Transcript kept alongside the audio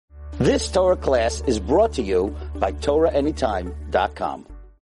This Torah class is brought to you by TorahAnytime.com.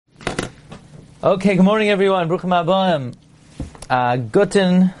 Okay, good morning everyone. Bruchim Abayim.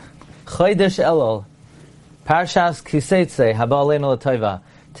 Guten Chodesh Elul. Parshas Kiseitze, Haba Aleinu L'Tova.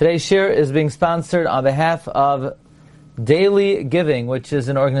 Today's shir is being sponsored on behalf of Daily Giving, which is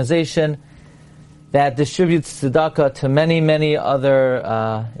an organization that distributes tzedakah to many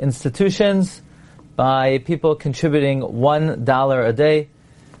other institutions by people contributing $1 a day.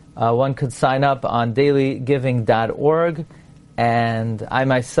 One could sign up on dailygiving.org, and I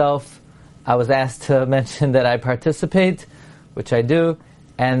myself, I was asked to mention that I participate, which I do,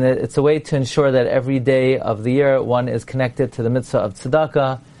 and it's a way to ensure that every day of the year one is connected to the mitzvah of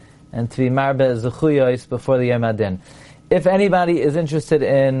tzedakah and to be marbe zechuyos before the Yom Hadin. If anybody is interested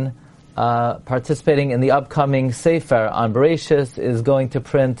in participating in the upcoming Sefer on Bereshis, is going to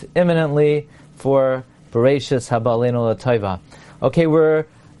print imminently for Bereshis Haba Aleinu L'Tova. Okay, we're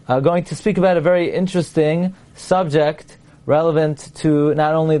going to speak about a very interesting subject relevant to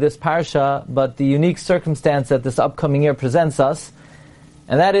not only this parsha, but the unique circumstance that this upcoming year presents us.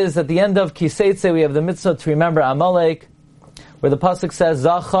 And that is, at the end of Kiseitze, we have the mitzvah to remember Amalek, where the pasuk says,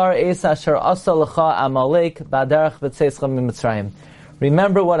 Zachar es asher asa lecha Amalek b'aderech b'tzeischa miMitzrayim.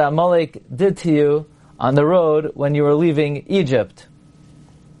 Remember what Amalek did to you on the road when you were leaving Egypt.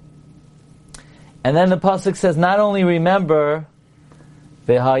 And then the pasuk says, not only remember,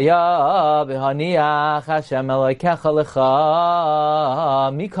 V'haya v'haniach Hashem Elokecha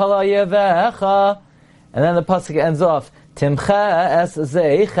lecha mikol oyevecha. And then the pasuk ends off, Timcha es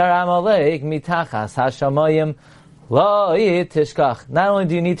zeicher Amalek mitachas hashamayim lo tishkach. Not only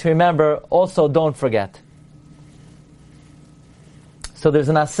do you need to remember, also don't forget. So there's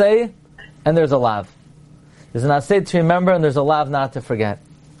an asay and there's a lav. There's an asay to remember and there's a lav not to forget.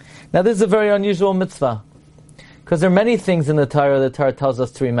 Now this is a very unusual mitzvah, because there are many things in the Torah tells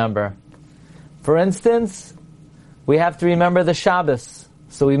us to remember. For instance, we have to remember the Shabbos.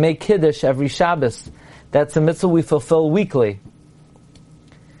 So we make Kiddush every Shabbos. That's a mitzvah we fulfill weekly.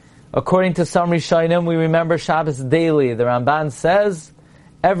 According to some Rishonim, we remember Shabbos daily. The Ramban says,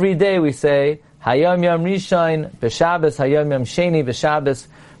 every day we say, Hayom Yom Rishon b'Shabbos, Hayom Yom Sheni b'Shabbos.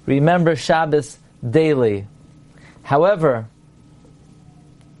 Remember Shabbos daily. However,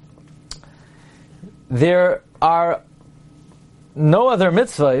 there are no other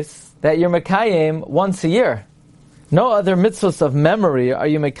mitzvahs that you're mekayim once a year. No other mitzvahs of memory are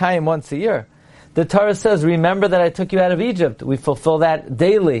you mekayim once a year. The Torah says, remember that I took you out of Egypt. We fulfill that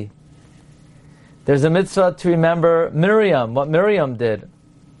daily. There's a mitzvah to remember Miriam, what Miriam did.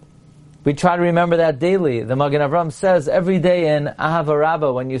 We try to remember that daily. The Magen Avraham says every day in Ahava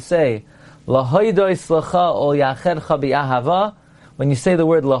Rabbah, when you say, Lahoidoi Slacha ol Yachedcha bi'ahava, when you say the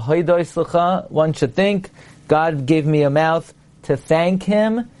word Lahoidoi Slacha, one should think, God gave me a mouth to thank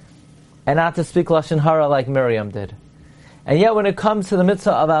Him and not to speak Lashon Hara like Miriam did. And yet when it comes to the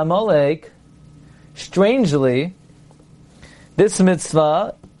mitzvah of Amalek, strangely, this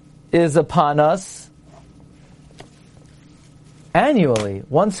mitzvah is upon us annually,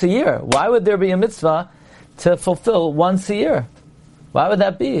 once a year. Why would there be a mitzvah to fulfill once a year? Why would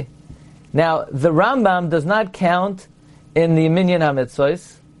that be? Now, the Rambam does not count in the Minyan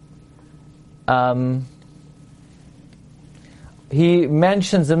HaMitzvahs. He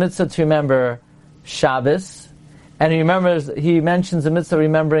mentions the mitzvah to remember Shabbos, and he mentions the mitzvah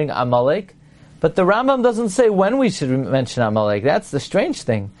remembering Amalek, but the Rambam doesn't say when we should mention Amalek. That's the strange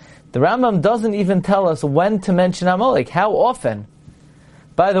thing. The Rambam doesn't even tell us when to mention Amalek. How often?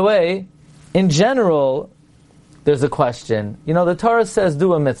 By the way, in general, there's a question. The Torah says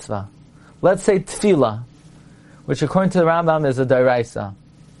do a mitzvah. Let's say tefillah, which according to the Rambam is a d'oraisa.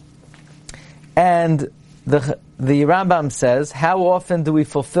 And the Rambam says, how often do we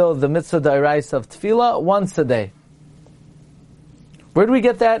fulfill the mitzvah d'oraisa of tefillah? Once a day. Where do we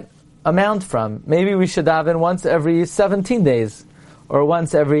get that amount from? Maybe we should daven once every 17 days, or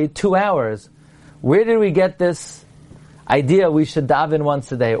once every 2 hours. Where did we get this idea we should daven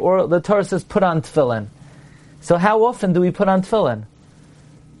once a day? Or the Torah says put on tefillin. So how often do we put on tefillin?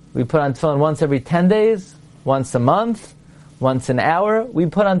 We put on tefillin once every 10 days, once a month, once an hour. We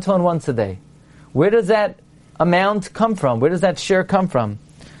put on tefillin once a day. Where does that amount come from? Where does that share come from?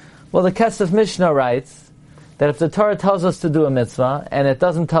 Well, the Kesef Mishnah writes that if the Torah tells us to do a mitzvah, and it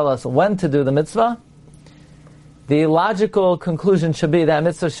doesn't tell us when to do the mitzvah, the logical conclusion should be that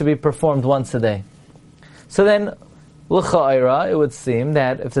mitzvah should be performed once a day. So then, l'cha'ira, it would seem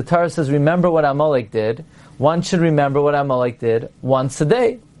that if the Torah says, remember what Amalek did, one should remember what Amalek did once a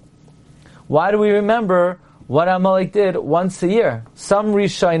day. Why do we remember what Amalek did once a year? Some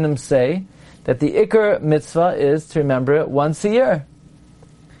Rishonim say that the Iker mitzvah is to remember it once a year.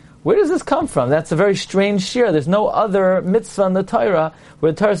 Where does this come from? That's a very strange shir. There's no other mitzvah in the Torah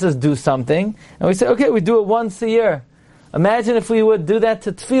where the Torah says do something, and we say, okay, we do it once a year. Imagine if we would do that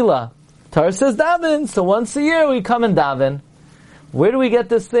to tefillah. Torah says daven, so once a year we come and daven. Where do we get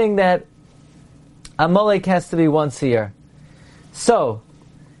this thing that Amalek has to be once a year? So,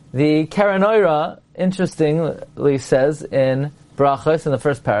 the Keren Oira, interestingly, says in Brachos, in the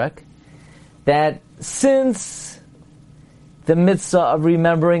first parak, that since the mitzvah of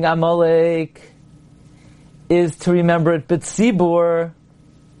remembering Amalek is to remember it b'tzibur,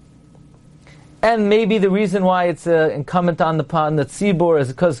 and maybe the reason why it's incumbent on the tzibur is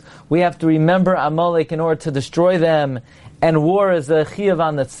because we have to remember Amalek in order to destroy them, and war is a chiyuv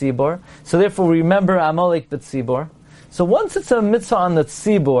on the tzibur. So therefore we remember Amalek b'tzibur. So once it's a mitzvah on the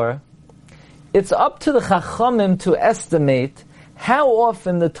tzibur, it's up to the chachamim to estimate how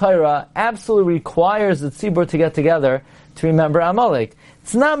often the Torah absolutely requires the tzibur to get together to remember Amalek.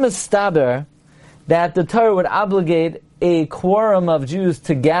 It's not mistaber that the Torah would obligate a quorum of Jews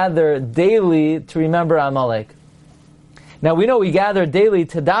to gather daily to remember Amalek. Now we know we gather daily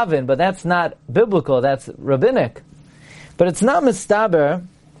to daven, but that's not biblical, that's rabbinic. But it's not mistaber.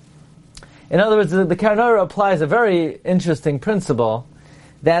 In other words, the Keren Oira applies a very interesting principle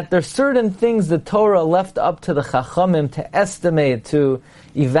that there's certain things the Torah left up to the Chachamim to estimate, to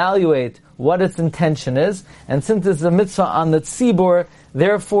evaluate what its intention is, and since it's a mitzvah on the tzibur,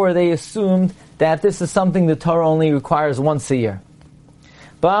 therefore they assumed that this is something the Torah only requires once a year.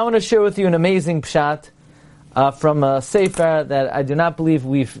 But I want to share with you an amazing pshat from a sefer that I do not believe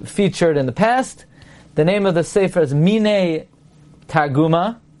we've featured in the past. The name of the sefer is Minei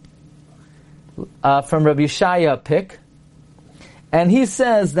Targuma, from Rabbi Shaya Pick. And he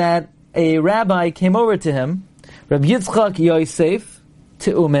says that a rabbi came over to him, Rabbi Yitzchak Yosef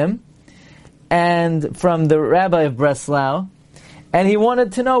Te'umim, and from the rabbi of Breslau, and he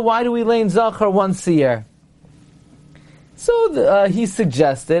wanted to know, why do we lein Zachar once a year? So he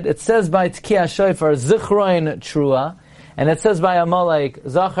suggested, it says by Tkiyah Shofar, Zichroin Trua, and it says by Amalek,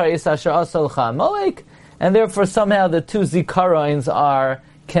 Zachar is Asher Asalcha Amalek, and therefore somehow the two Zikaroins are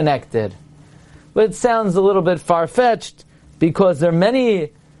connected. But it sounds a little bit far-fetched, because there are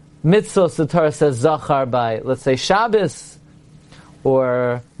many mitzvos the Torah says Zachar by, let's say, Shabbos,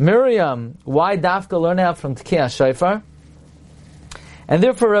 or Miriam. Why dafka learn out from Tkiyah Shofar? And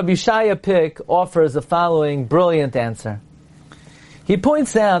therefore Rabbi Shaya Pick offers the following brilliant answer. He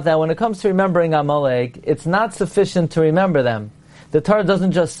points out that when it comes to remembering Amalek, it's not sufficient to remember them. The Torah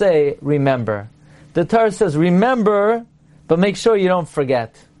doesn't just say, remember. The Torah says, remember, but make sure you don't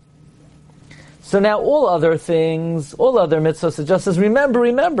forget. So now all other things, all other mitzvahs, it just says,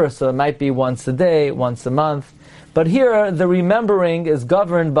 remember. So it might be once a day, once a month. But here, the remembering is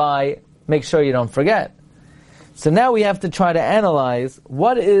governed by, make sure you don't forget. So now we have to try to analyze,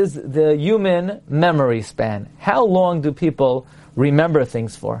 what is the human memory span? How long do people remember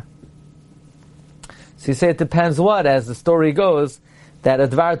things for? So you say it depends what? As the story goes, that a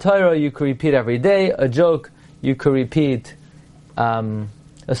Dvar Torah you could repeat every day, a joke you could repeat, a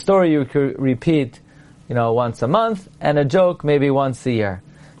story you could repeat, once a month, and a joke maybe once a year.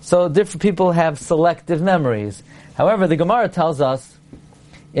 So different people have selective memories. However, the Gemara tells us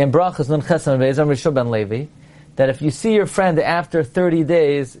in Brachos Nun Chesam Be'ezam Rishon ben Levi that if you see your friend after 30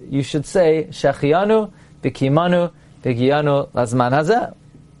 days, you should say Shechianu, Bikimanu, Bigiyanu, Lazman Hazeh.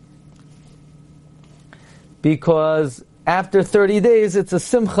 Because after 30 days, it's a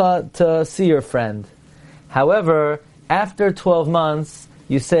simcha to see your friend. However, after 12 months,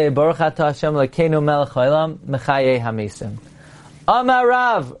 you say Baruch Atah Hashem Elokeinu Melech Haolam Mechayei Hamesim. Amar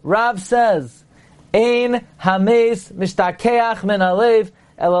Rav says, Ein Hames Mishtakeach Min Halev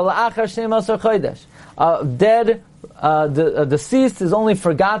Ela La'achar Shneim Asar Chodesh. The deceased is only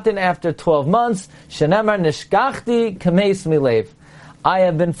forgotten after 12 months. Shenemar Nishkachti Kameis Milev. I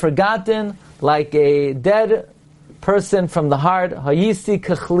have been forgotten like a dead person from the heart. Hayisi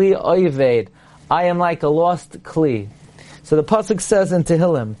Kachli Oived. I am like a lost Kli. So the pasuk says in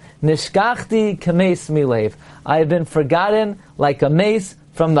Tehillim, Nishkachti Kameis Milev. I have been forgotten like a mace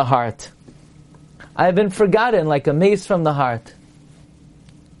from the heart. I have been forgotten like a mace from the heart.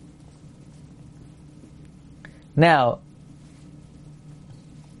 Now,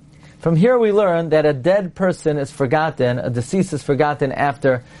 from here we learn that a dead person is forgotten, a deceased is forgotten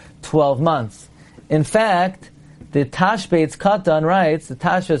after 12 months. In fact, the Tashbetz Katan writes, the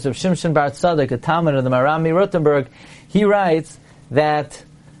Tashbetz of Shimshon Bar Tzadok, a Talmud of the Marami Rothenberg, he writes that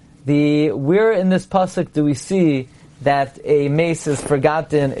where in this pasuk do we see that a mace is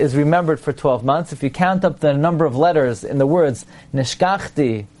forgotten, is remembered for 12 months? If you count up the number of letters in the words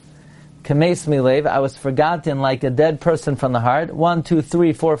Nishkachti, kameis milev. I was forgotten like a dead person from the heart. 1, 2,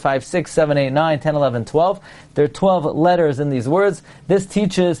 3, 4, 5, 6, 7, 8, 9, 10, 11, 12. There are 12 letters in these words. This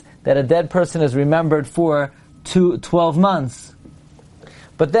teaches that a dead person is remembered for 12 months.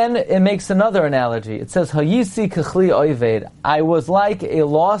 But then it makes another analogy. It says, Hayisi kechli oived. I was like a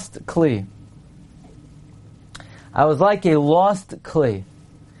lost kli. I was like a lost kli.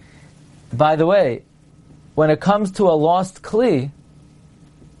 By the way, when it comes to a lost kli,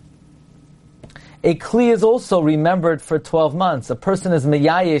 a kli is also remembered for 12 months. A person is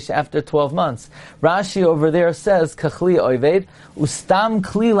meyayish after 12 months. Rashi over there says, Kachli oived, ustam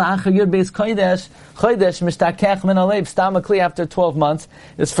kli la'achar yud beis chodesh mishtakech min alev. Stam a kli after 12 months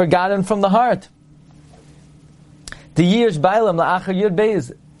is forgotten from the heart. The years bailam la'achar yud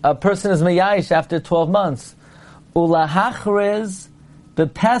beis. A person is meyayish after 12 months. Ulahachriz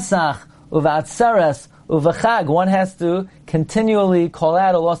bepesach uvatzeres uvachag. One has to continually call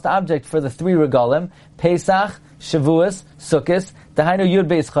out a lost object for the 3 regalim: Pesach, Shavuos, Sukkos. Dahainu Yud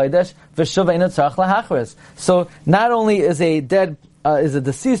Beis Chodesh v'Shuveinu Tzarich Lahachris. So not only is a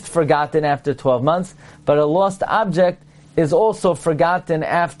deceased forgotten after 12 months, but a lost object is also forgotten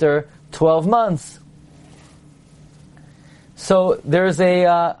after 12 months. So there's a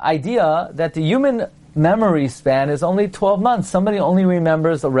idea that the human memory span is only 12 months. Somebody only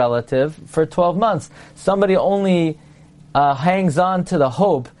remembers a relative for 12 months. Somebody only hangs on to the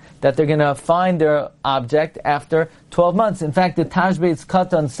hope that they're going to find their object after 12 months. In fact, the Tashbetz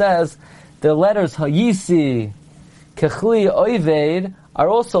Katan says the letters Hayisi, Kechli, Oived are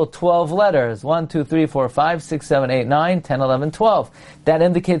also 12 letters. 1, 2, 3, 4, 5, 6, 7, 8, 9, 10, 11, 12. That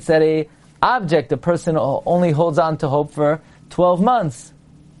indicates that a person only holds on to hope for 12 months.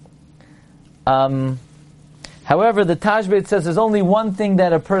 However, the Tashbetz says there's only one thing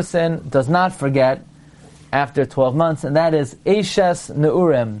that a person does not forget after 12 months, and that is Eishes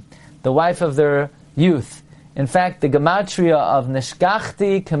Neurim, the wife of their youth. In fact, the gematria of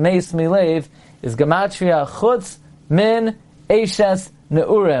Nishkachti Kameis Milev is gematria Chutz Min Eishes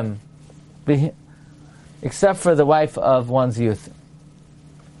Neurim, except for the wife of one's youth.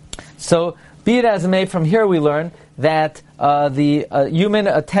 So, be it as it may, from here we learn that the human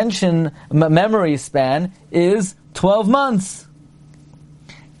attention memory span is 12 months.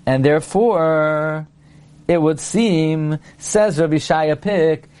 And therefore, it would seem, says Rabbi Shaya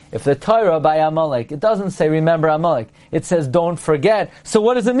Pick, if the Torah by Amalek, it doesn't say remember Amalek, it says don't forget. So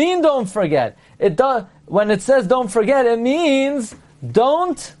what does it mean don't forget? When it says don't forget, it means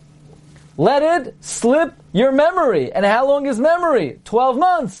don't let it slip your memory. And how long is memory? 12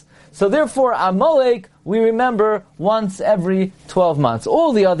 months. So therefore, Amalek, we remember once every 12 months.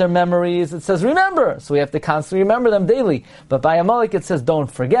 All the other memories, it says remember. So we have to constantly remember them daily. But by Amalek, it says don't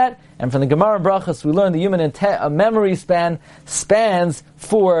forget. And from the Gemara Brachos, we learn the human memory span spans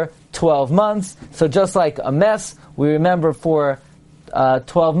for 12 months. So just like a mess, we remember for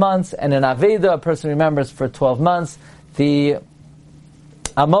 12 months. And an Aveda, a person remembers for 12 months. The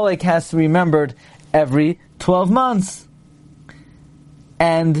Amalek has to be remembered every 12 months.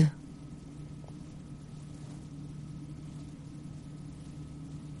 And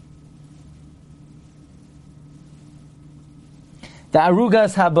the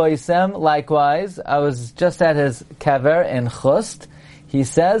Arugas Haboisem, likewise, I was just at his kever in Chust. He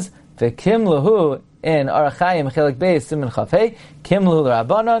says, "V'kim lahu in Arachayim Chelik Beis Simin Chafei Kim lahu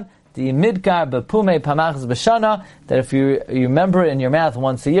l'Rabbanon the Midkar bePumei Pamachas b'Shana." That if you remember it in your mouth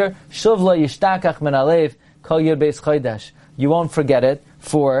once a year, Shuvla Yishtakach Min Alev Kol Yud Beis Chodesh. You won't forget it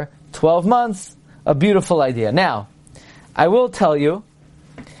for 12 months. A beautiful idea. Now, I will tell you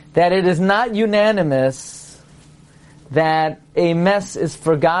that it is not unanimous that a mess is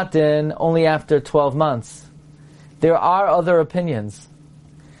forgotten only after 12 months. There are other opinions.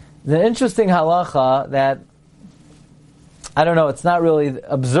 The interesting halacha that, I don't know, it's not really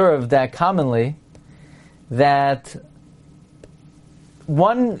observed that commonly, that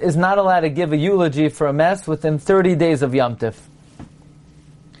one is not allowed to give a eulogy for a mess within 30 days of Yom Tif.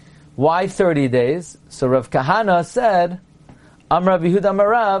 Why 30 days? So Rav Kahana said, Amar Rav Yehuda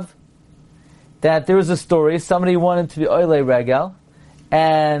Marav, that there was a story, somebody wanted to be Oilei Regel,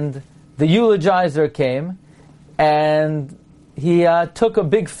 and the eulogizer came, and he took a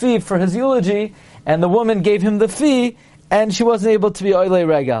big fee for his eulogy, and the woman gave him the fee, and she wasn't able to be Oilei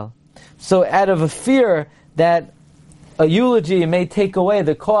Regel. So out of a fear that a eulogy may take away,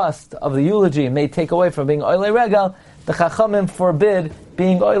 the cost of the eulogy may take away from being Oilei Regel, the Chachamim forbid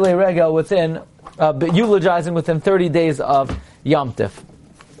being Oilei Regel within, eulogizing within 30 days of Yom Tif.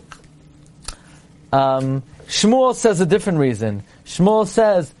 Shmuel says a different reason. Shmuel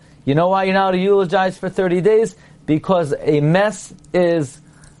says, you know why you're not to eulogize for 30 days? Because a mess is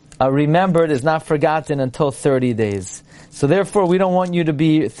remembered, is not forgotten until 30 days. So therefore, we don't want you to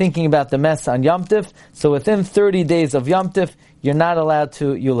be thinking about the mess on Yom Tif. So within 30 days of Yom Tif, you're not allowed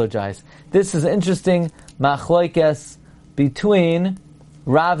to eulogize. This is interesting machloikes between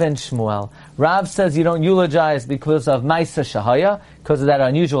Rav and Shmuel. Rav says you don't eulogize because of Maisa Shahaya, because of that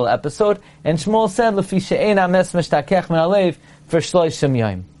unusual episode. And Shmuel said, Lefi she'ein hames mishtakech min halev for shloshim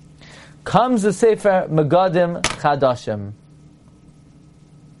yom. Comes the Sefer Megadim Chadashim.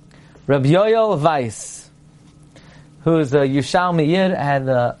 Rabbi Yoel Weiss, who is a Yerushalmi Yid, I had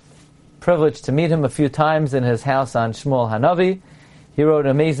the privilege to meet him a few times in his house on Shmuel Hanavi. He wrote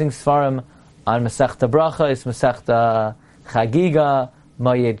amazing svarim on Masechta Brachos, Masechta Chagiga,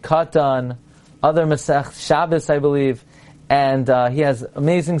 Moed Katan, other Masech Shabbos, I believe, and he has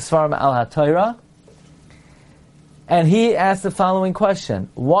amazing svarim al HaTorah. And he asked the following question: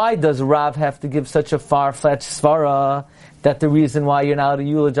 why does Rav have to give such a far-fetched svara that the reason why you're not allowed to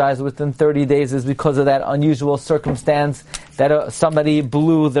eulogize within 30 days is because of that unusual circumstance that somebody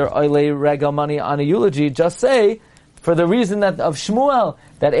blew their oile regal money on a eulogy? Just say, for the reason that of Shmuel,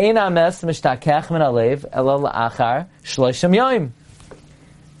 that ein ames mishtakech min alev ela la'achar shloshim yom.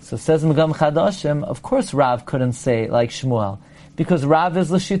 So says Megam Chadashim, of course Rav couldn't say like Shmuel, because Rav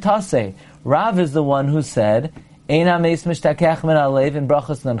is l'shitase. Rav is the one who said, Ein ames mishtakech min alev in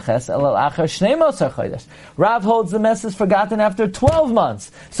brachos nunches ela la'achar shnei mosar chodesh. Rav holds the mess is forgotten after 12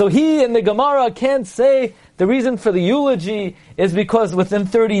 months. So he in the Gemara can't say the reason for the eulogy is because within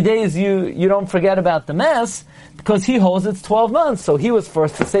 30 days you don't forget about the mess, because he holds it's 12 months. So he was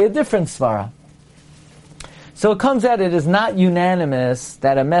forced to say a different svara. So it comes out it is not unanimous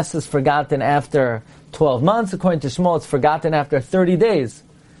that a mess is forgotten after 12 months. According to Shmuel, it's forgotten after 30 days.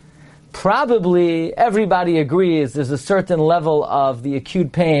 Probably everybody agrees there's a certain level of the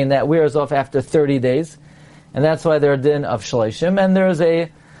acute pain that wears off after 30 days. And that's why there are din of shloshim. And there's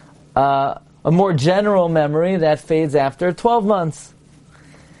a more general memory that fades after 12 months.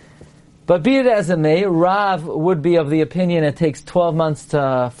 But be it as it may, Rav would be of the opinion it takes 12 months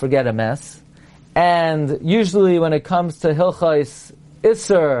to forget a mess. And usually when it comes to Hilchos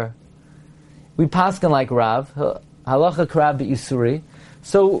Isser, we paskin like Rav, halacha k'Rav b'Isuri.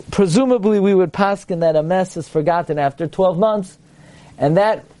 So presumably we would paskin that a mess is forgotten after 12 months. And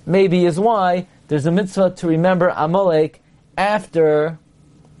that maybe is why there's a mitzvah to remember Amalek after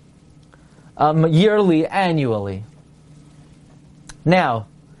yearly, annually. Now,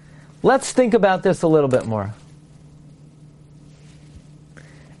 let's think about this a little bit more.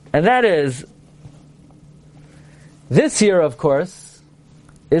 And that is, this year, of course,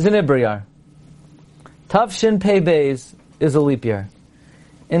 is an Ibriyar. Tavshin Pei Beis is a leap year.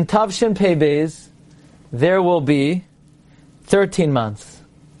 In Tavshin Pei Beis, there will be 13 months.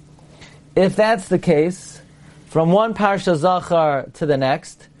 If that's the case, from one Parsha Zachar to the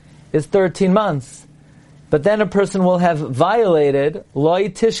next is 13 months. But then a person will have violated Loi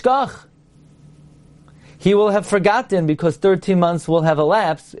Tishkach. He will have forgotten because 13 months will have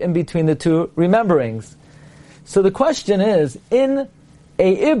elapsed in between the two rememberings. So the question is, in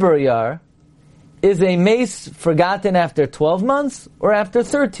a Ibriyar, is a mace forgotten after 12 months or after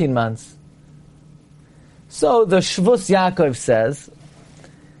 13 months? So the Shvus Yaakov says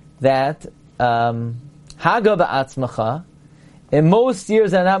that Haga ba'atzmacha, in most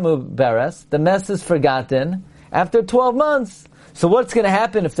years are not muberes, the mess is forgotten after 12 months. So what's going to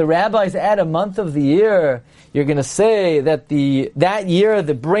happen if the rabbis add a month of the year? You're going to say that that year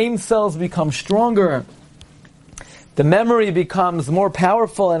the brain cells become stronger, the memory becomes more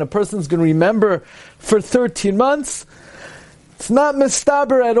powerful, and a person's going to remember for 13 months. It's not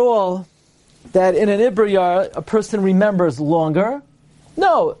mistaber at all that in an Ibriyar a person remembers longer.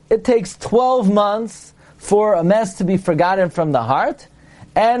 No, it takes 12 months for a mess to be forgotten from the heart,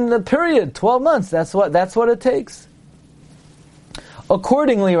 and the period, 12 months, that's what it takes.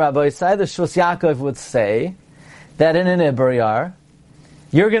 Accordingly, Rabbi Yisai, the Shvus Yaakov would say that in an Ibriyar,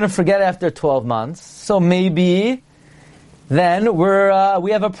 you're going to forget after 12 months, so maybe then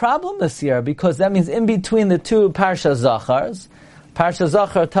we have a problem this year, because that means in between the two Parsha Zachars, Parsha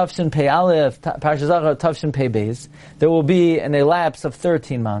Zachar Tavshin Pei Aleph, Parsha Zachar Tavshin Pei Beis, there will be an elapse of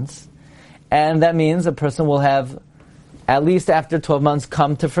 13 months, and that means a person will have, at least after 12 months,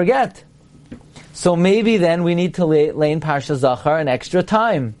 come to forget. So maybe then we need to lay in Parsha Zachar an extra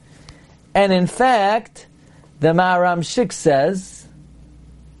time. And in fact, the Maharam Shik says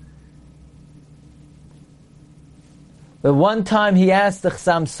that one time he asked the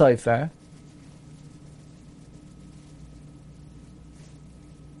Chassam Sofer,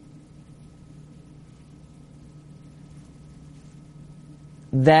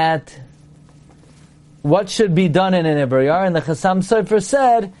 that what should be done in an Ibriyar, and the Chassam Sofer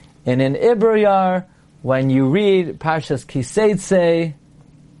said, And in Ibrayar, when you read Parshas Kiseitse,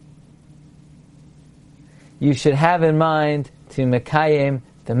 you should have in mind to Mekayim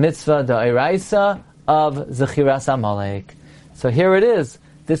the mitzvah, the Iraisa of Zechiras Amalek. So here it is.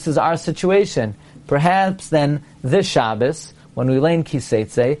 This is our situation. Perhaps then this Shabbos, when we learn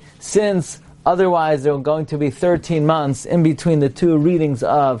Kiseitse, since otherwise there are going to be 13 months in between the two readings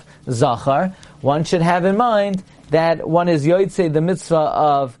of Zachar, one should have in mind that one is Yotzei the mitzvah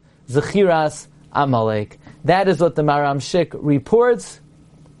of Zechiras Amalek. That is what the Maram Shik reports,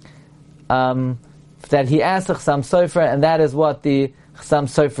 that he asked the Chassam Sofer, and that is what the Chassam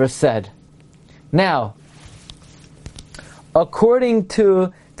Sofer said. Now,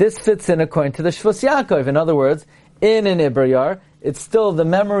 this fits in according to the Shvus Yaakov. In other words, in an Ibrayar, it's still, the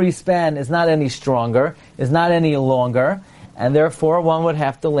memory span is not any stronger, is not any longer, and therefore one would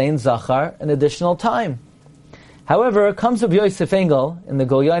have to lane Zachar an additional time. However, it comes of Yosef Engel in the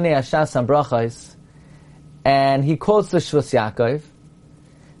Goyane Ashas and Brachos, and he quotes the Shvus Yaakov,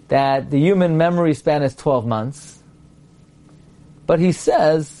 that the human memory span is 12 months, but he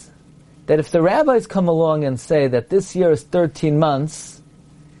says that if the rabbis come along and say that this year is 13 months,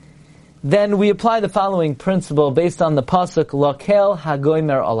 then we apply the following principle based on the pasuk Lakel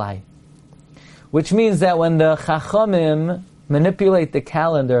Hagoymer Olai, which means that when the Chachamim manipulate the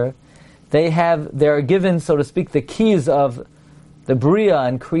calendar, they're given, so to speak, the keys of the Bria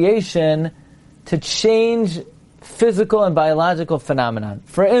and creation to change physical and biological phenomenon.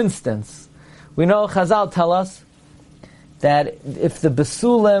 For instance, we know Chazal tell us that if the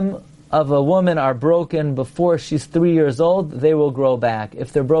basulim of a woman are broken before she's 3 years old, they will grow back.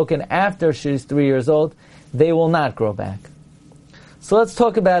 If they're broken after she's 3 years old, they will not grow back. So let's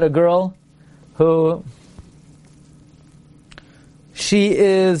talk about a girl who, she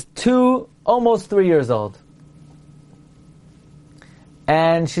is almost 3 years old.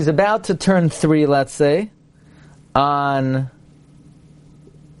 And she's about to turn 3, let's say, on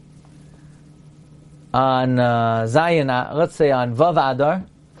Zayin, let's say on Vav Adar.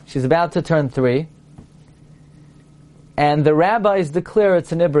 She's about to turn 3. And the rabbis declare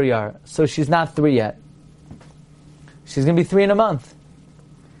it's an Ibrayar, so she's not 3 yet. She's going to be 3 in a month.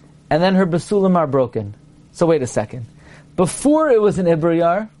 And then her basulim are broken. So wait a second. Before it was an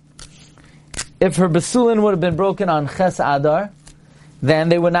Ibrayar, if her basulim would have been broken on Ches Adar, then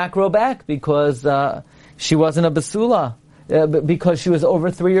they would not grow back because she wasn't a basula. Because she was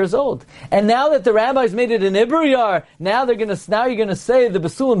over 3 years old. And now that the rabbis made it an Ibrayar, now you're going to say the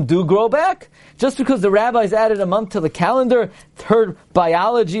basulim do grow back? Just because the rabbis added a month to the calendar, her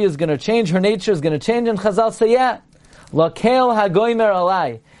biology is going to change, her nature is going to change, and Chazal say, yeah. Lakel hagoymer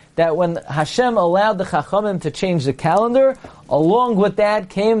alai. That when Hashem allowed the Chachamim to change the calendar, along with that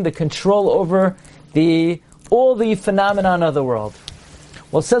came the control over all the phenomenon of the world.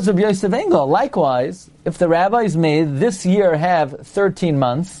 Well, says Rabbi Yosef Engel, likewise, if the rabbis made this year have 13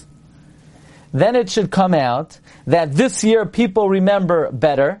 months, then it should come out that this year people remember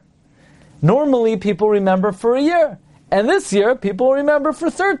better. Normally people remember for a year. And this year people remember for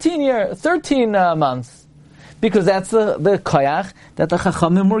 13 months. Because that's the koyach that the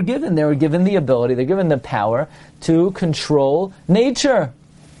Chachamim were given. They were given the ability, they're given the power to control nature.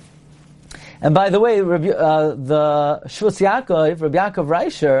 And by the way, the Shvus Yaakov, Rabbi Yaakov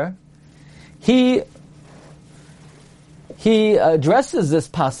Reisher, he addresses this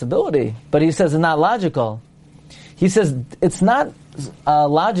possibility, but he says it's not logical. He says it's not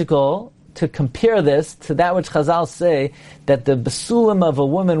logical to compare this to that which Chazal say that the basulim of a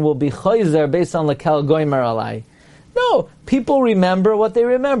woman will be choizer based on Lakel Goymer Alai. No, people remember what they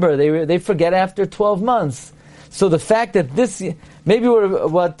remember. They forget after 12 months. So the fact that maybe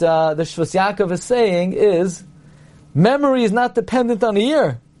what the Shvus Yaakov is saying is, memory is not dependent on a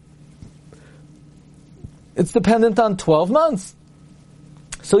year. It's dependent on 12 months.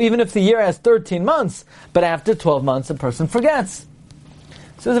 So even if the year has 13 months, but after 12 months a person forgets.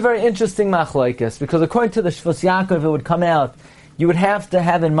 So it's a very interesting machlokes, because according to the Shvus Yaakov, it would come out, you would have to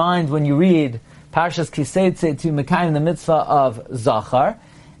have in mind when you read Parshas Kiseitse to Mekayim the mitzvah of Zachar,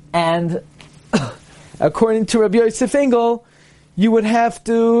 and according to Rabbi Yosef Engel, you would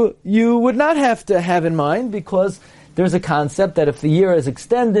not have to have in mind, because there's a concept that if the year is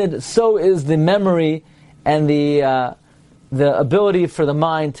extended, so is the memory and the ability for the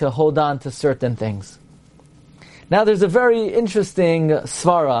mind to hold on to certain things. Now there's a very interesting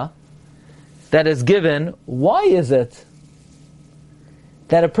svara that is given. Why is it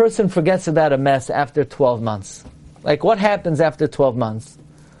that a person forgets about a mess after 12 months? Like, what happens after 12 months?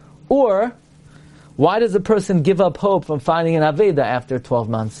 Or, why does a person give up hope from finding an Aveda after 12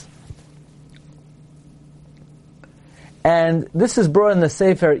 months? And this is brought in the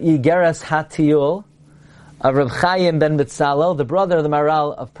Sefer Igeres Hatiyul of Reb Chaim ben Betzalel, the brother of the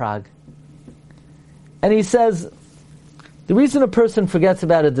Maharal of Prague. And he says, the reason a person forgets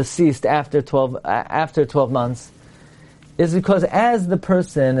about a deceased after 12 months is because as the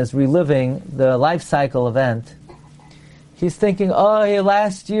person is reliving the life cycle event, he's thinking, oh,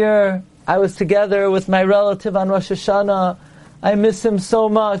 last year I was together with my relative on Rosh Hashanah. I miss him so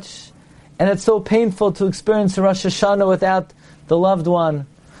much. And it's so painful to experience a Rosh Hashanah without the loved one.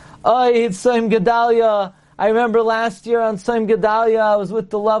 Oh, it's Soim Gedalia. I remember last year on Soim Gedalia I was with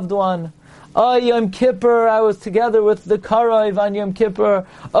the loved one. Oh, Yom Kippur, I was together with the Karaiv on Yom Kippur.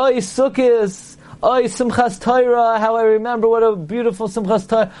 Oh, Sukkot. Oh, Simchas Torah, how I remember what a beautiful Simchas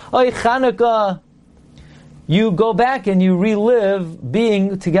Torah. Oh, Chanukah. You go back and you relive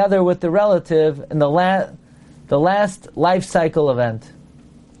being together with the relative in the last life cycle event.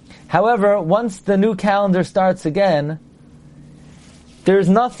 However, once the new calendar starts again, there's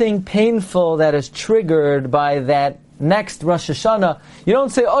nothing painful that is triggered by that next Rosh Hashanah. You don't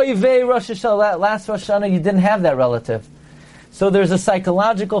say, oy vey Rosh Hashanah, last Rosh Hashanah you didn't have that relative. So there's a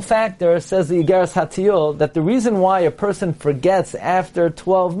psychological factor, says the Igeres Hatiyul, that the reason why a person forgets after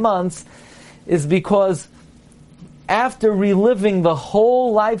 12 months is because after reliving the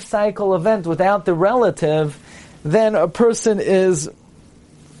whole life cycle event without the relative, then a person is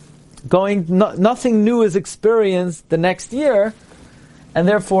nothing new is experienced the next year, and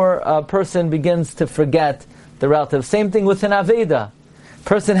therefore a person begins to forget the relative. Same thing with an Aveda.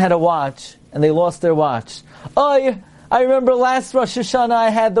 Person had a watch, and they lost their watch. Oh, I remember last Rosh Hashanah I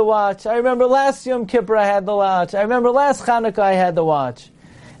had the watch. I remember last Yom Kippur I had the watch. I remember last Chanukah I had the watch.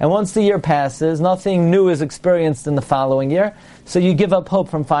 And once the year passes, nothing new is experienced in the following year, so you give up hope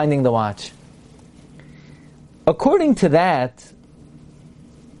from finding the watch. According to that,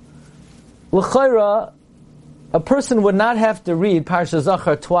 l'chayra, a person would not have to read Parsha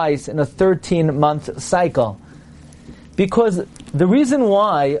Zachar twice in a 13-month cycle. Because the reason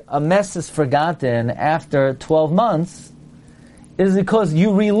why a mess is forgotten after 12 months is because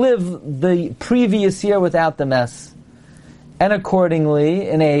you relive the previous year without the mess. And accordingly,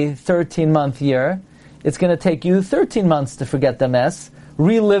 in a 13-month year, it's going to take you 13 months to forget the mess,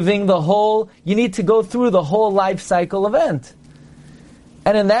 reliving you need to go through the whole life cycle event.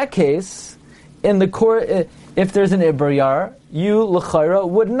 And in that case, if there's an Ibrayar, you, l'chayra,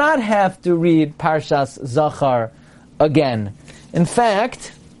 would not have to read Parshas Zachar again. In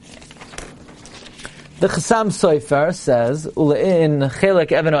fact, the Chassam Sofer says, Ule'in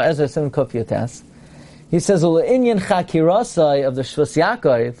Chelek Even Ezra Sim Kuf Yotes, he says, Ule'inyan Chakirasai of the Shvus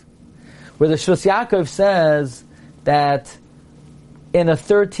Yaakov, where the Shvus Yaakov says that in a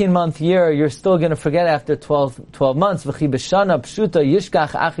 13-month year, you're still going to forget after 12 months. V'chi b'shana pshuta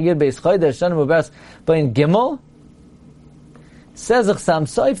yishkach ach yir beis chodesh shana muberes b'in gimel. Says Chassam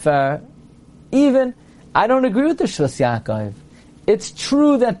Sofer, even I don't agree with the Shvus Yaakov. It's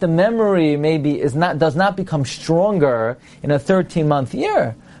true that the memory does not become stronger in a 13-month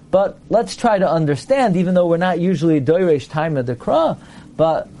year. But let's try to understand, even though we're not usually doiresh time of the Kra,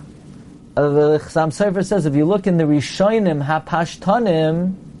 but the Chassam Sofer says, if you look in the Rishonim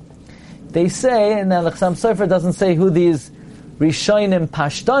HaPashtanim, they say, and now the Chassam Sofer doesn't say who these Rishonim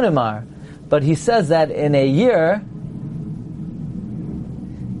Pashtanim are, but he says that in a year,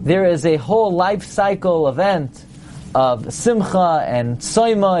 there is a whole life cycle event of Simcha and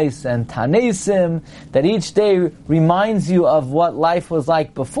Tzoimos and Tanesim, that each day reminds you of what life was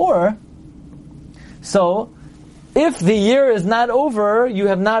like before. So, if the year is not over, you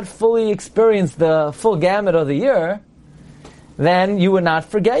have not fully experienced the full gamut of the year, then you would not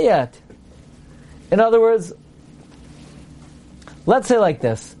forget yet. In other words, let's say like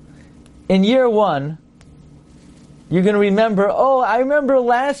this. In year 1, you're going to remember, I remember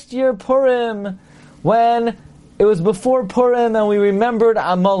last year Purim, when it was before Purim and we remembered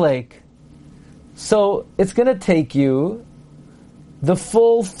Amalek. So it's going to take you the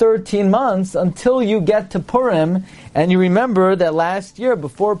full 13 months until you get to Purim and you remember that last year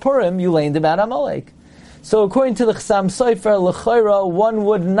before Purim you learned about Amalek. So according to the Chassam Sofer, l'chayra, one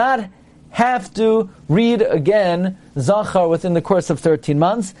would not have to read again Zachar within the course of 13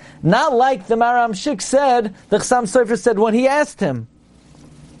 months. Not like the Maram Shik said, the Chassam Sofer said when he asked him.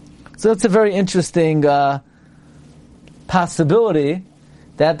 So that's a very interesting possibility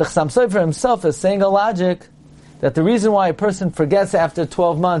that the Chassam Sofer himself is saying a logic that the reason why a person forgets after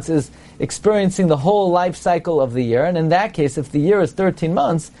 12 months is experiencing the whole life cycle of the year, and in that case, if the year is 13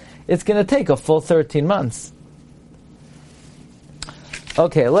 months, it's going to take a full 13 months.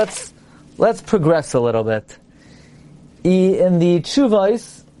 Okay, let's progress a little bit. In the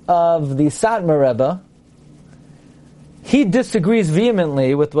Tshuvos of the Satmar Rebbe, he disagrees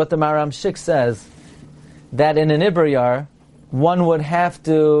vehemently with what the Maram Shik says, that in an Ibriyar, one would have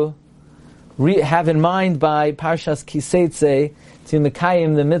to have in mind by Parshas Kiseitze to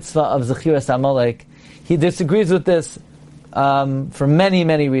Mekayim the mitzvah of Zechiras Amalek. He disagrees with this for many,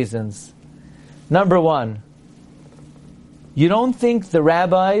 many reasons. Number one, you don't think the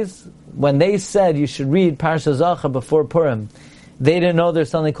rabbis, when they said you should read Parshas Zachar before Purim, they didn't know there's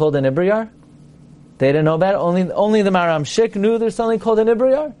something called an Ibriyar? They didn't know about it? Only the Maram Shik knew there's something called an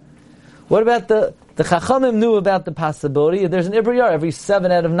Ibriyar? What about the Chachamim knew about the possibility there's an Ibriyar every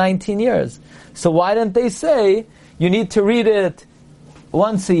 7 out of 19 years. So why didn't they say you need to read it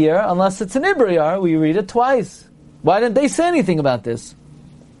once a year unless it's an Ibriyar, we read it twice? Why didn't they say anything about this?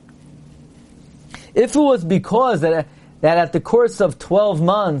 If it was because that at the course of 12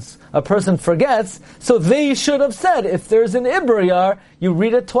 months a person forgets, so they should have said, if there's an Ibriyar, you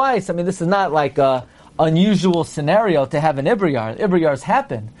read it twice. I mean, this is not like a unusual scenario to have an Ibriyar. Ibriyars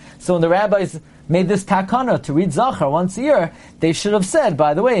happen. So when the rabbis made this takana to read Zachar once a year, they should have said,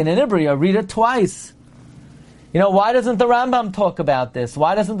 by the way, in an Ibriyar, read it twice. You know, why doesn't the Rambam talk about this?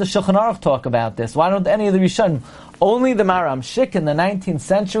 Why doesn't the Shulchan Aruch talk about this? Why don't any of the Rishonim? Only the Maram Shik in the 19th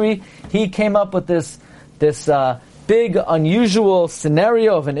century, he came up with this big, unusual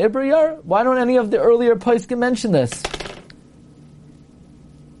scenario of an Ibriyar. Why don't any of the earlier poskim mention this?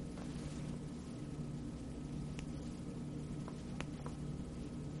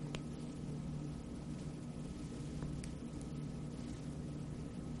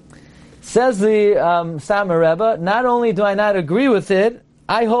 Says the Samer Rebbe, not only do I not agree with it,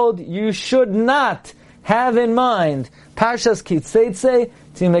 I hold you should not have in mind Parshas Kitzeitzei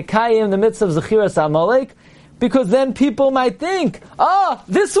to Mekayim the mitzvah of Zechiras Amalek, because then people might think,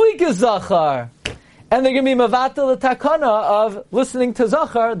 this week is Zachar. And they're going to be Mavatal the Takana of listening to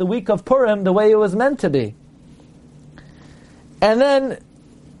Zachar the week of Purim the way it was meant to be. And then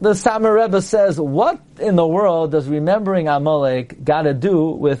the Samer Rebbe says, what in the world does remembering Amalek got to do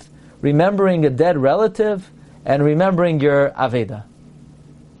with remembering a dead relative and remembering your Aveda?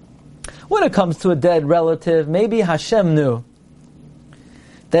 When it comes to a dead relative, maybe Hashem knew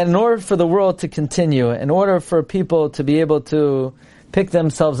that in order for the world to continue, in order for people to be able to pick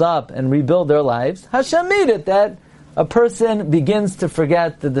themselves up and rebuild their lives, Hashem made it that a person begins to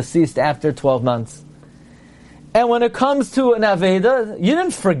forget the deceased after 12 months. And when it comes to an Aveda, you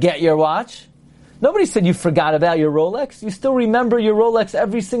didn't forget your watch. Nobody said you forgot about your Rolex. You still remember your Rolex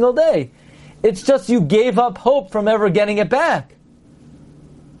every single day. It's just you gave up hope from ever getting it back.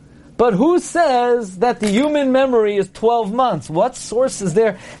 But who says that the human memory is 12 months? What source is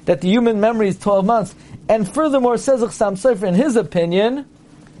there that the human memory is 12 months? And furthermore, says Chassam Sofer, in his opinion,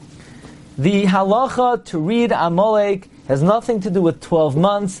 the halacha to read Amalek has nothing to do with 12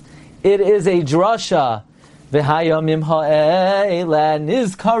 months. It is a drasha. V'hayamim ha'ela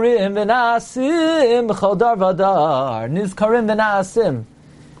nizkarim v'na'asim b'chol dar v'dar. Nizkarim v'na'asim.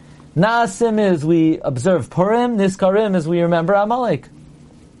 Na'asim is we observe Purim. Nizkarim is we remember Amalek.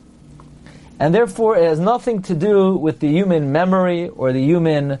 And therefore it has nothing to do with the human memory or the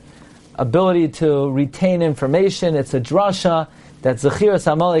human ability to retain information. It's a drasha that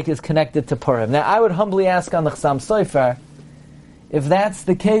Zechiras Amalek is connected to Purim. Now I would humbly ask on the Chassam Sofer, if that's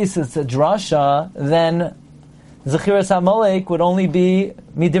the case, it's a drasha, then Zechiras Amalek would only be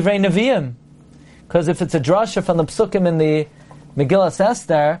midivrei Nevi'im. Because if it's a drasha from the Psukim in the Megillas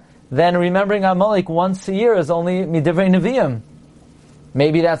Esther, then remembering Amalek once a year is only midivrei Nevi'im.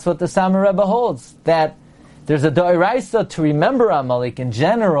 Maybe that's what the Samer Rebbe holds, that there's a d'oraisa to remember Amalek in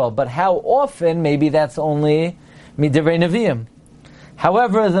general, but how often, maybe that's only midivrei Nevi'im.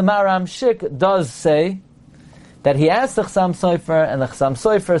 However, the Maram Shik does say that he asked the Chassam Sofer, and the Chassam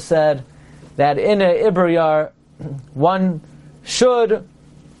Sofer said that in a Ibriyar, one should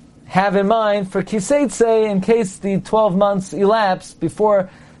have in mind for Kiseitze, in case the 12 months elapse before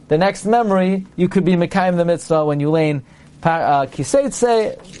the next memory, you could be Mekayim the mitzvah when you lane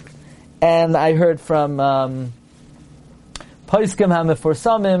Kiseitze. And I heard from Poskim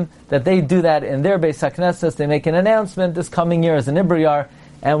HaMeforsamim that they do that in their Beis HaKnesses. They make an announcement this coming year as an Ibriyar,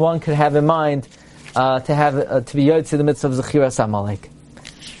 and one could have in mind to be Yotze the mitzvah of Zechiras Amalek.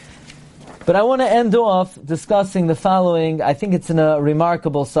 But I want to end off discussing the following. I think it's in a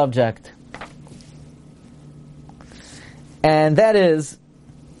remarkable subject. And that is,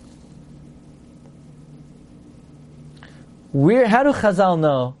 how do Chazal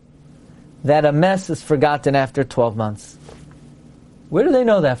know that a mess is forgotten after 12 months? Where do they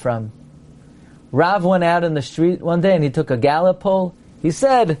know that from? Rav went out in the street one day and he took a gallup poll. He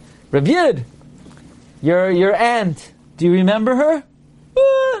said, Reb Yid, your aunt, do you remember her?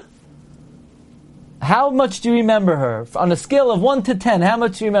 How much do you remember her? On a scale of 1 to 10, how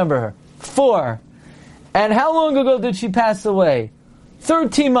much do you remember her? 4. And how long ago did she pass away?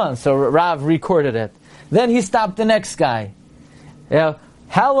 13 months. So Rav recorded it. Then he stopped the next guy.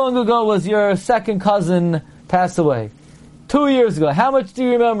 How long ago was your second cousin pass away? 2 years ago. How much do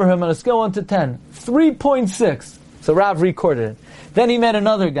you remember him on a scale of 1 to 10? 3.6. So Rav recorded it. Then he met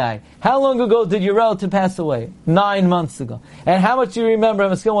another guy. How long ago did your relative pass away? 9 months ago. And how much do you remember him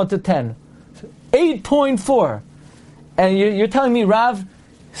on a scale of 1 to 10? 8.4. And you're telling me Rav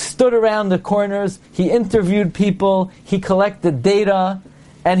stood around the corners, he interviewed people, he collected data,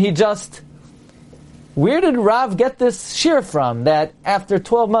 and he just... Where did Rav get this shir from, that after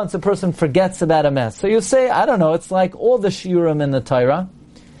 12 months a person forgets about a mess? So you say, I don't know, it's like all the shiurim in the Torah.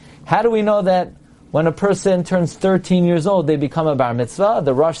 How do we know that when a person turns 13 years old, they become a bar mitzvah?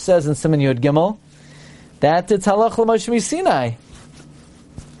 The Rosh says in Siman Yud Gimel that it's halach l'Moshe Sinai.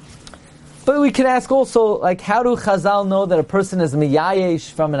 But we can ask also, like, how do Chazal know that a person is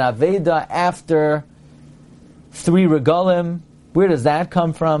miyayesh from an Aveda after 3 regalim? Where does that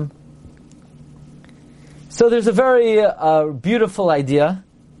come from? So there's a very beautiful idea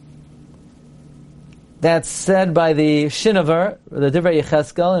that's said by the Shinover, the Divrei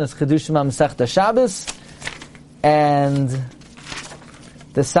Yecheskel, in his Chedushim HaMasechta Shabbos, and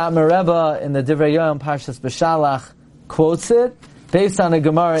the Satmar Rebbe in the Divrei Yoam Parshas B'Shalach quotes it, based on a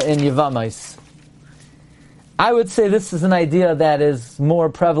Gemara in Yevamos. I would say this is an idea that is more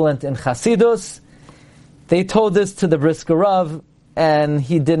prevalent in Chasidus. They told this to the Brisker Rav, and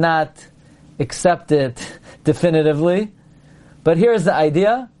he did not accept it definitively. But here's the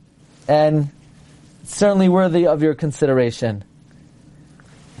idea, and it's certainly worthy of your consideration.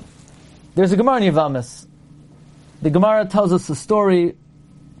 There's a Gemara in Yevamos. The Gemara tells us a story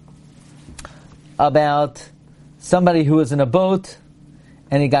about somebody who was in a boat,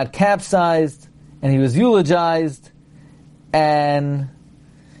 and he got capsized, and he was eulogized, and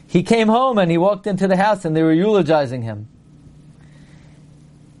he came home and he walked into the house and they were eulogizing him.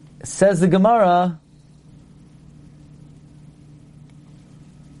 Says the Gemara,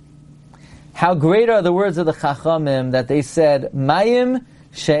 how great are the words of the Chachamim that they said, Mayim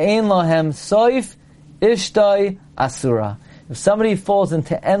she'ein lohem soif ishtoi asura. If somebody falls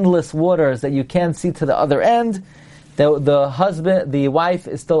into endless waters that you can't see to the other end, the husband, the wife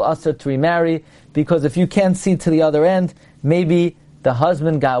is still usher to remarry, because if you can't see to the other end, maybe the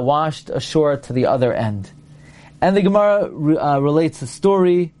husband got washed ashore to the other end. And the Gemara relates a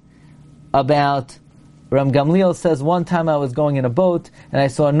story about Ram Gamliel says, one time I was going in a boat and I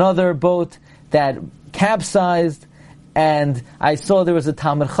saw another boat that capsized, and I saw there was a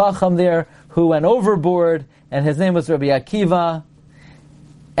Talmid Chacham there who went overboard, and his name was Rabbi Akiva,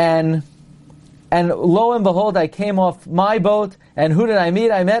 and lo and behold, I came off my boat, and who did I meet?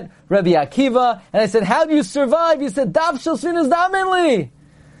 I met Rabbi Akiva, and I said, how do you survive? He said, Dav shel Sfinas Damenli.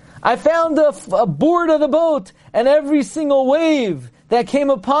 I found a board of the boat, and every single wave that came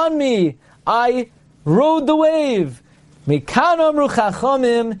upon me, I rode the wave. Mikan amru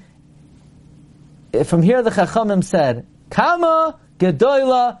Chachamim. From here the Chachamim said, Kama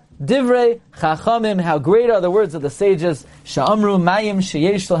gedoyla divrei Chachamim, how great are the words of the sages, Sha'amru mayim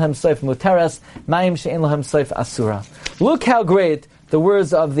sheyesh lahem soif muteres, mayim she'en lahem soif asura. Look how great the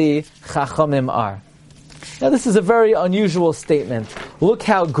words of the Chachamim are. Now this is a very unusual statement. Look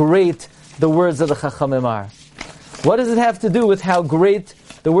how great the words of the Chachamim are. What does it have to do with how great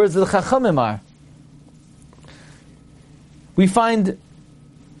the words of the Chachamim are? We find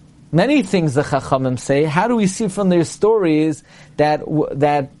many things the Chachamim say. How do we see from their stories that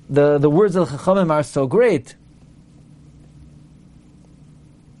the words of the Chachamim are so great?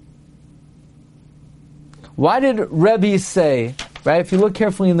 Why did Rebbe say, right, if you look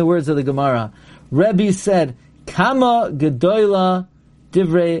carefully in the words of the Gemara, Rebbe said, Kama gedoyla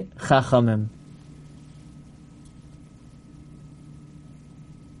divrei Chachamim.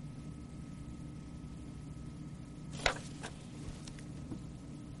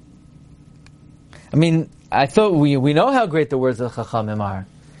 I mean, I thought we know how great the words of the Chachamim are.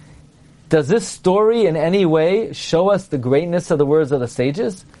 Does this story in any way show us the greatness of the words of the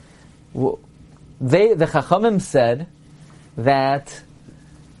sages? The Chachamim said that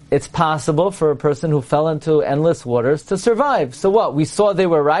it's possible for a person who fell into endless waters to survive. So what? We saw they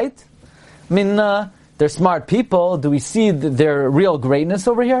were right? I mean, they're smart people. Do we see their real greatness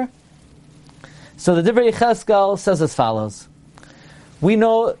over here? So the Divrei Yecheskel says as follows. We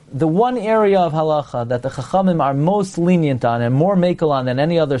know the one area of halacha that the Chachamim are most lenient on and more makel on than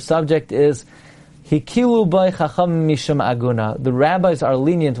any other subject is Hikilu by Chachamim Mishum Aguna. The rabbis are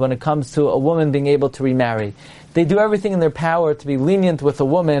lenient when it comes to a woman being able to remarry. They do everything in their power to be lenient with a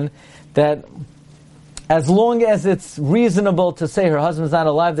woman that as long as it's reasonable to say her husband's not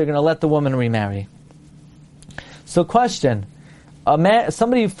alive, they're going to let the woman remarry. So question,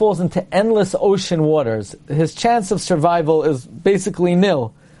 somebody who falls into endless ocean waters, his chance of survival is basically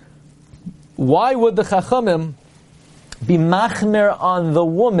nil. Why would the Chachamim be machmir on the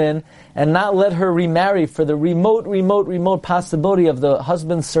woman and not let her remarry for the remote possibility of the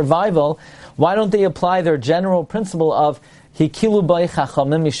husband's survival? Why don't they apply their general principle of hikilu bai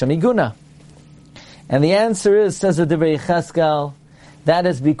chachamim misham iguna? And the answer is, says the Divrei Cheskel, that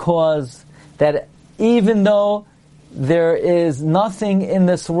is because that even though there is nothing in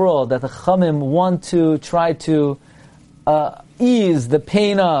this world that the Chachamim want to try to ease the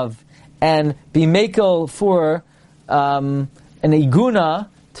pain of and be makel for an iguna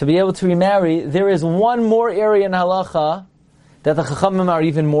to be able to remarry, there is one more area in halacha that the Chachamim are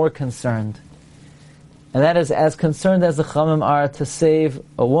even more concerned. And that is, as concerned as the Chachamim are to save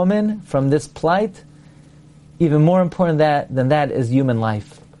a woman from this plight, even more important than that is human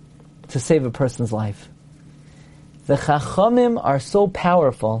life, to save a person's life. The Chachamim are so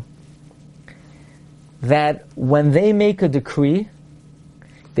powerful that when they make a decree,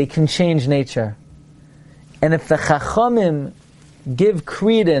 they can change nature. And if the Chachamim give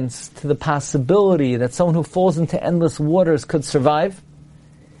credence to the possibility that someone who falls into endless waters could survive,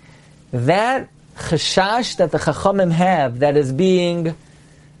 that chashash that the Chachamim have, that is being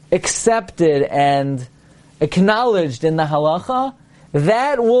accepted and acknowledged in the halacha,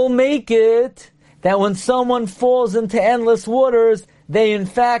 that will make it that when someone falls into endless waters, they in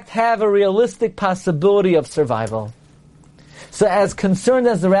fact have a realistic possibility of survival. So as concerned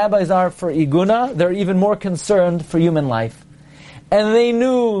as the rabbis are for iguna, they're even more concerned for human life. And they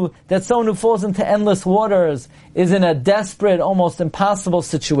knew that someone who falls into endless waters is in a desperate, almost impossible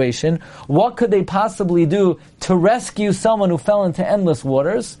situation. What could they possibly do to rescue someone who fell into endless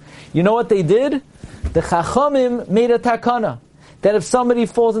waters? You know what they did? The Chachamim made a takana that if somebody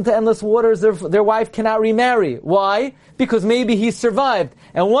falls into endless waters, their wife cannot remarry. Why? Because maybe he survived.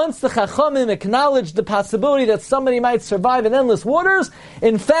 And once the Chachamim acknowledged the possibility that somebody might survive in endless waters,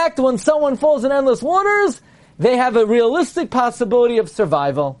 in fact, when someone falls in endless waters, they have a realistic possibility of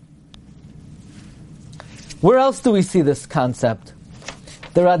survival. Where else do we see this concept?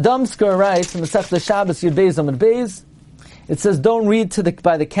 The Radomsker writes in the Masechta Shabbos Yud Beis Amud Beis, it says, don't read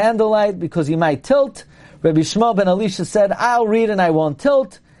by the candlelight because you might tilt. Rabbi Shmuel ben Elisha said, I'll read and I won't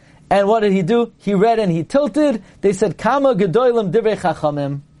tilt. And what did he do? He read and he tilted. They said, Kama gedolim divrei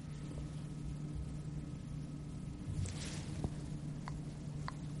chachamim.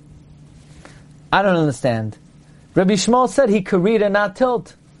 I don't understand. Rabbi Shmuel said he could read and not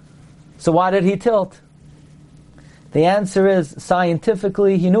tilt. So why did he tilt? The answer is,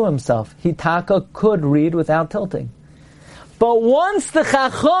 scientifically, he knew himself. He could read without tilting. But once the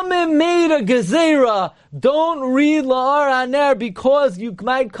Chachamim made a gezerah, don't read La'ar Aner because you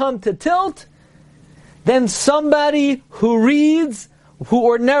might come to tilt, then somebody who reads, who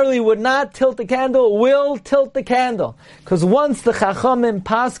ordinarily would not tilt the candle, will tilt the candle. Because once the Chachamim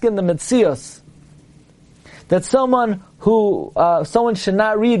paskin the Metzios, that someone should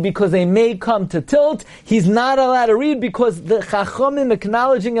not read because they may come to tilt, he's not allowed to read because the Chachamim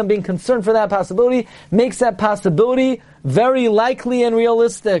acknowledging and being concerned for that possibility makes that possibility very likely and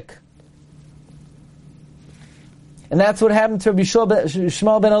realistic. And that's what happened to Rabbi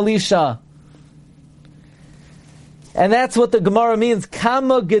Shmuel ben Elisha. And that's what the Gemara means,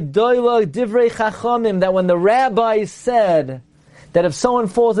 Kama gedoyla divrei chachamim, that when the rabbis said that if someone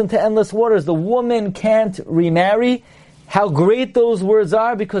falls into endless waters, the woman can't remarry, how great those words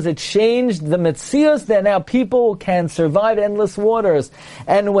are, because it changed the metzius that now people can survive endless waters.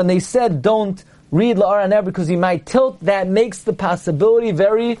 And when they said don't read La'ar Aner because you might tilt, that makes the possibility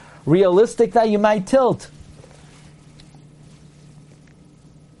very realistic that you might tilt.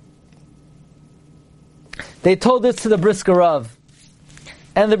 They told this to the Brisker Rav,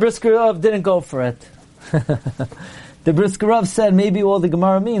 and the Brisker Rav didn't go for it. The Brisker Rav said maybe all the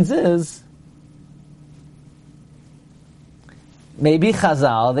Gemara means is maybe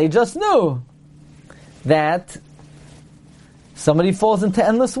Chazal, they just knew that somebody falls into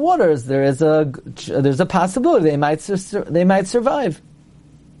endless waters, there's a possibility they might survive.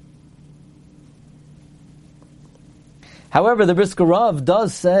 However, the Brisker Rav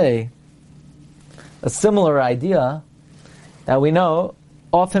does say a similar idea that we know.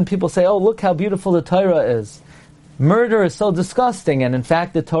 Often people say, oh, look how beautiful the Torah is. Murder is so disgusting, and in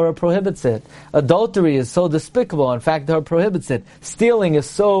fact the Torah prohibits it. Adultery is so despicable, in fact the Torah prohibits it. Stealing is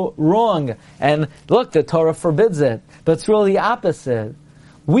so wrong, and look, the Torah forbids it. But it's really the opposite.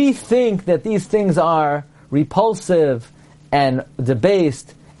 We think that these things are repulsive and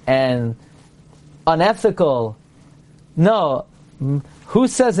debased and unethical. No. Who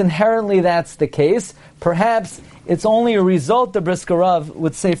says inherently that's the case? Perhaps it's only a result, the Brisker Rav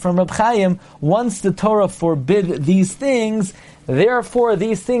would say from Reb Chaim, once the Torah forbid these things, therefore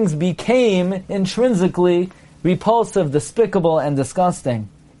these things became intrinsically repulsive, despicable, and disgusting.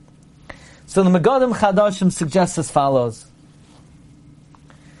 So the Megadim Chadashim suggests as follows,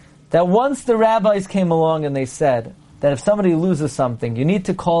 that once the rabbis came along and they said that if somebody loses something, you need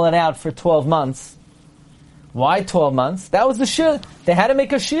to call it out for 12 months. Why 12 months? That was the shir. They had to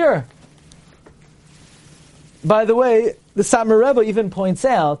make a shir. By the way, the Satmar Rebbe even points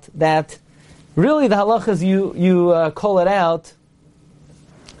out that really the halacha is you call it out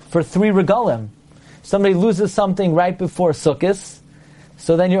for 3 regalim. Somebody loses something right before Sukkot,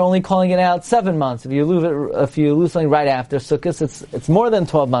 so then you're only calling it out 7 months. If you lose something right after Sukkot, it's more than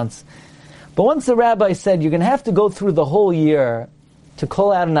 12 months. But once the rabbi said you're going to have to go through the whole year to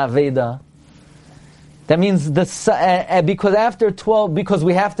call out an Aveda, that means because after 12, because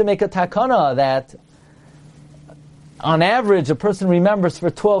we have to make a takana that on average a person remembers for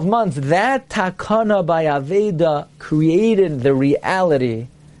 12 months, that takana by Aveda created the reality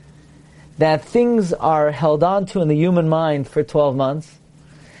that things are held on to in the human mind for 12 months,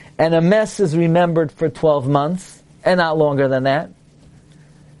 and a mess is remembered for 12 months, and not longer than that.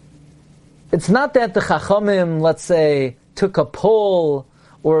 It's not that the Chachamim, let's say, took a poll,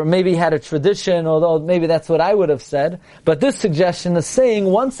 or maybe had a tradition, although maybe that's what I would have said, but this suggestion is saying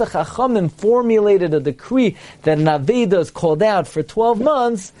once the Chachamim formulated a decree that an Aveda is called out for 12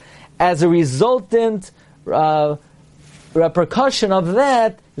 months, as a resultant repercussion of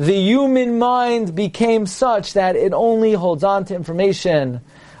that, the human mind became such that it only holds on to information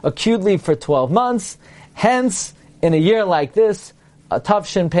acutely for 12 months. Hence, in a year like this,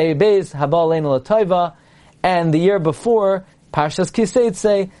 Tavshin Pei Beis, Haba Aleinu L'Tova, and the year before, Parshas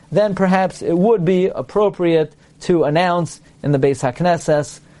Kiseitze, then perhaps it would be appropriate to announce in the Beis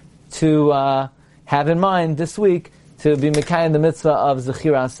HaKnesses to have in mind this week to be Mekayim the mitzvah of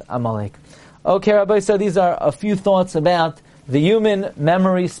Zechiras Amalek. Okay, Rabbi, so these are a few thoughts about the human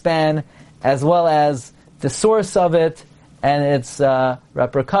memory span as well as the source of it and its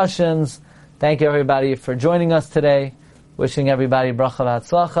repercussions. Thank you everybody for joining us today. Wishing everybody bracha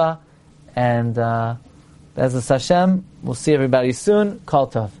v'atzlacha, and Be'ezus Hashem, we'll see everybody soon. Kol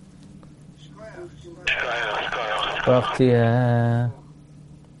tov. Baruch tiyeh.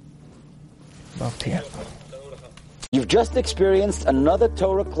 Baruch tiyeh. You've just experienced another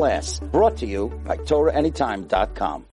Torah class brought to you by TorahAnytime.com.